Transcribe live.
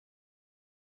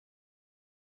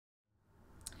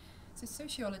So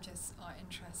sociologists are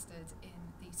interested in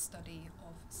the study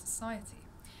of society,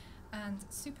 and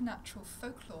supernatural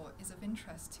folklore is of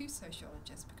interest to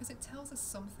sociologists because it tells us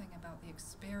something about the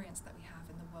experience that we have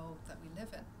in the world that we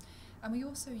live in. And we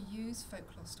also use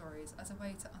folklore stories as a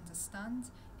way to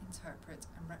understand, interpret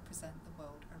and represent the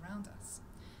world around us.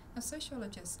 Now,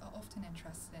 sociologists are often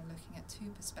interested in looking at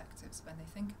two perspectives when they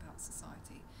think about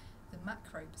society: the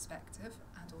macro perspective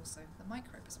and also the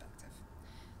micro perspective.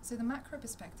 So the macro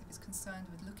perspective is concerned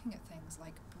with looking at things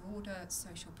like broader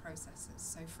social processes,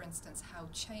 so for instance how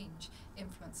change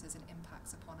influences and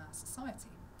impacts upon our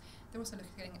society. They're also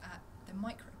looking at the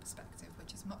micro perspective,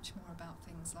 which is much more about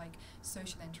things like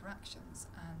social interactions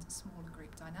and smaller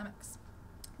group dynamics.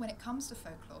 When it comes to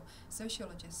folklore,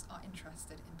 sociologists are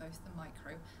interested in both the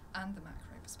micro and the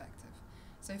macro perspective.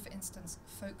 So for instance,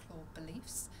 folklore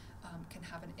beliefs can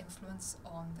have an influence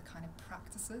on the kind of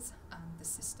practices and the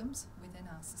systems within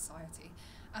our society.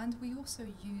 And we also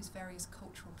use various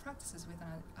cultural practices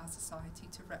within our society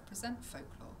to represent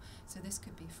folklore. So this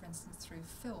could be, for instance, through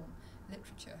film,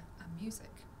 literature and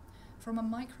music. From a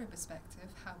micro perspective,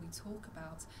 how we talk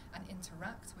about and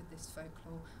interact with this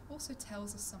folklore also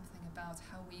tells us something about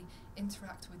how we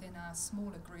interact within our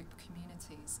smaller group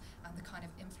communities and the kind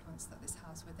of influence that this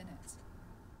has within it.